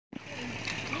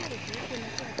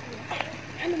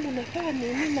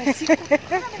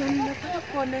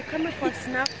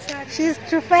She's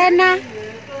Trufena.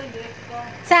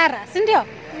 Sarah, sindio?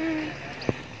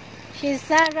 She's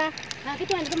Sarah.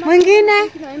 Mwingine?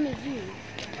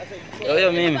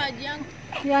 Yo mimi.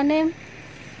 Your name?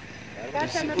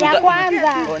 Ya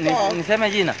kwanza.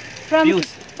 Niseme jina. From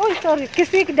oh sorry,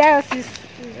 Kisik Diocese.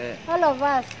 All of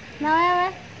us. Na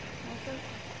wewe?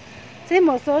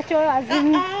 Simo socho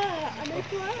azini.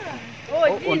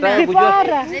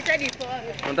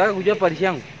 Unataka kujua parish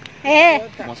yangu?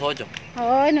 Mosocho.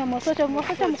 No Mosocho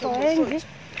mko wengi.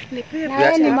 Na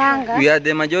wewe ni Manga. We are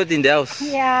the majority in the house.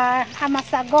 Yeah,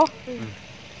 Hamasago.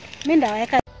 Mimi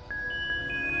ndaweka.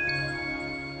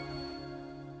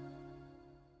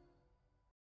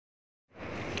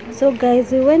 So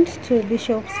guys, we went to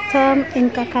Bishop Stam in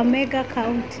Kakamega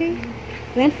County.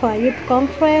 Went for a youth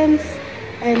conference,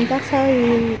 and that's how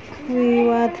we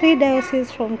were 3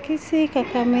 dioceses from Kisii,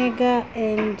 Kakamega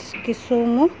and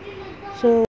Kisumu.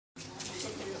 So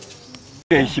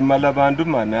Shimalabandu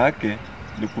maana yake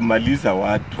ni kumaliza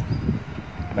watu.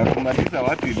 Na kumaliza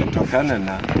watu ilitokana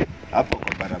na hapo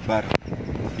kwa barabara.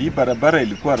 Hii barabara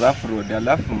ilikuwa rough road,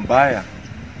 alafu mbaya,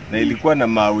 na ilikuwa na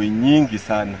mawe nyingi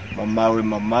sana,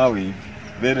 mawe hivi,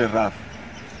 very rough.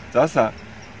 Sasa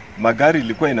magari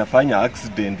ilikuwa inafanya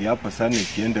accident hapo sana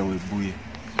ikienda Webuye.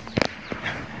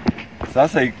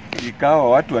 Sasa ikawa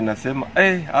watu wanasema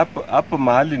hapo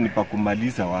mahali ni pa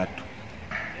kumaliza watu.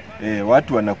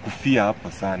 Watu wanakufia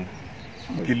hapo sana.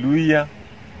 Kiluya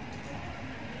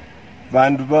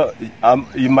bandu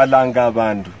imalanga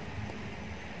abantu.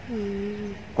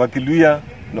 Kwa Kiluya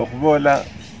nokubola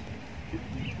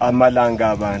amalanga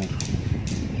abantu.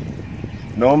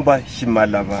 Nomba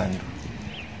Shimalabandu.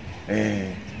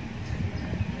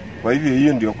 Kwa hivyo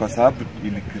hiyo ndio kwa sababu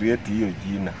ili create hiyo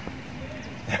jina.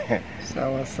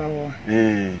 Sawa.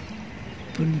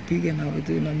 Tunipiga na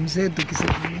watu na mzee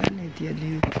tukisemana eti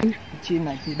aliyo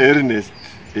China. Ernest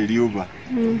Eliuba.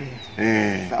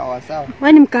 Sawa.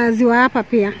 wewe ni mkazi wa hapa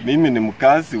pia? Mimi ni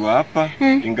mkazi wa hapa,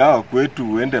 ingawa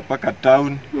kwetu uende paka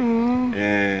town.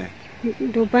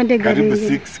 Ndio upande gari. Karibu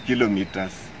 6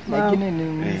 kilometers. Lakini ni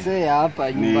mzee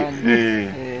hapa nyumbani.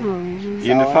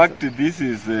 In fact, this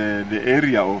is the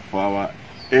area of our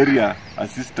area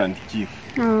assistant chief.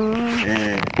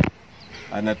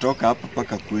 Anatoka hapa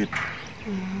paka kwetu.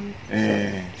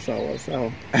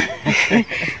 Sawa.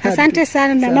 Asante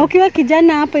sana. Na ukiwa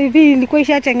kijana hapa hivi ilikuwa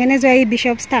ishatengenezwa hii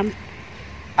Bishop Stam?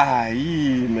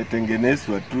 Hii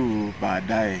imetengenezwa tu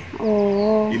baadaye.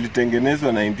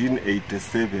 Ilitengenezwa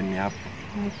 1987 hapo.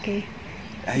 Okay.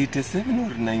 87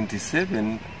 or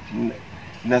 97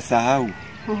 nasahau.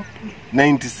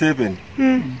 97.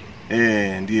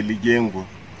 Ndiyo ilijengwa.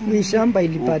 Ni shamba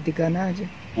ilipatikanaje?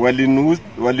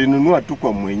 Walinunua tu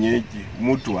kwa mwenyeji,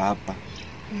 mtu hapa.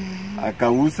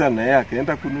 Akauza na yeye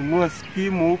akaenda kununua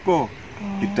skimu huko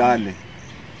Kitale.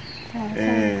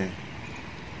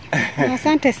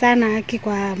 Asante sana Aki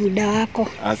kwa muda wako.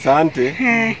 Asante.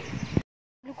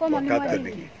 Ulikuwa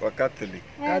mwalimu wa Catholic.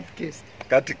 Catechist.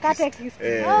 Catechist.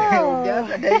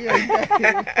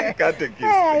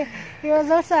 He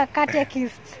was also a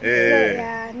catechist.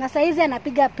 Na saizi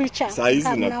anapiga picha. Saizi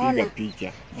anapiga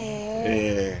picha.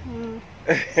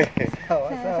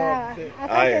 Sawa.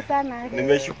 Asante sana.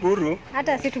 Nimeshukuru.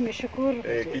 Hata sisi tumeshukuru.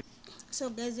 So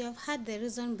guys, you have heard the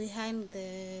reason behind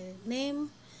the name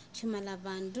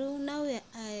Shimalabandu. Now we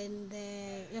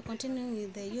are continuing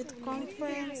with the youth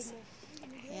conference.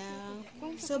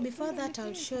 So before that,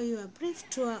 I'll show you a brief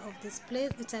tour of this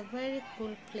place. It's a very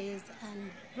cool place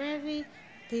and very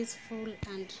peaceful,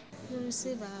 and you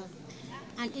receive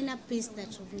an inner peace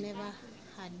that you've never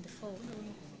had before.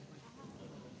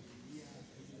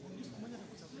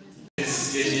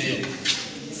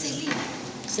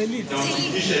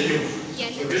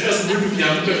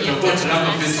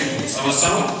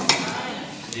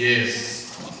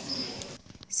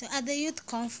 So at the youth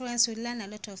conference, we learn a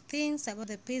lot of things about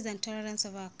the peace and tolerance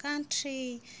of our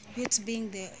country, youth being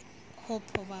the hope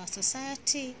of our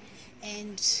society,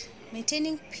 and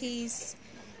maintaining peace,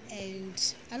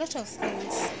 and a lot of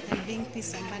things, and being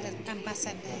peace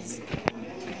ambassadors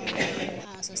of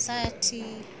our society,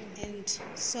 and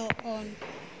so on.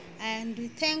 And we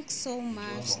thank so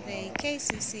much the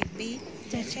KCCB,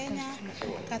 the China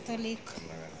Catholic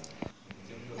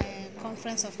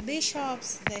Conference of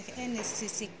Bishops, the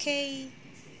NSCCK,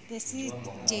 the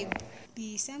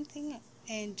CJB something,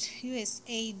 and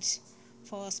USAID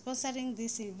for sponsoring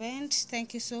this event.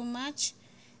 Thank you so much,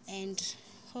 and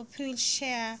hope you will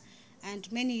share,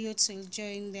 and many youths will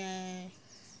join the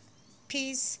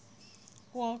peace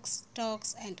walks,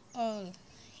 talks, and all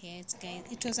Yes, guys,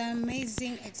 it was an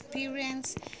amazing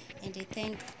experience, and I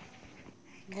thank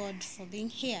God for being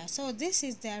here. So this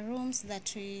is the rooms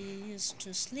that we used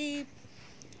to sleep,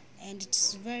 and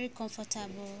it's very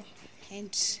comfortable.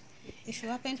 And if you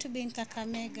happen to be in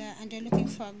Kakamega and you're looking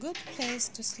for a good place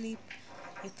to sleep,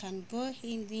 you can go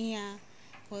in here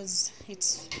because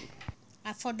it's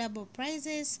affordable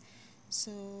prices.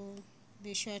 So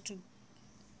be sure to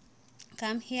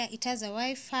come here. It has a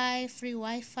Wi-Fi, free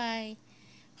Wi-Fi,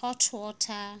 hot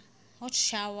water, hot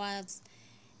showers,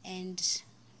 and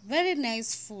very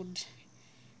nice food.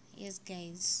 Yes,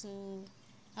 guys. So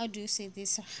how do you say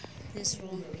this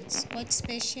room? It's quite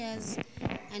spacious,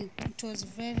 and it was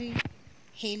very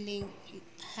healing.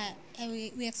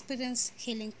 We experienced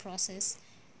healing process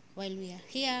while we are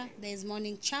here. There is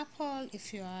morning chapel.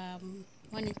 If you are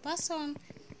a morning person,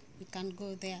 you can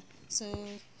go there. So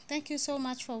thank you so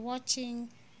much for watching.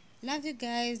 Love you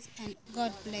guys, and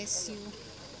God bless you.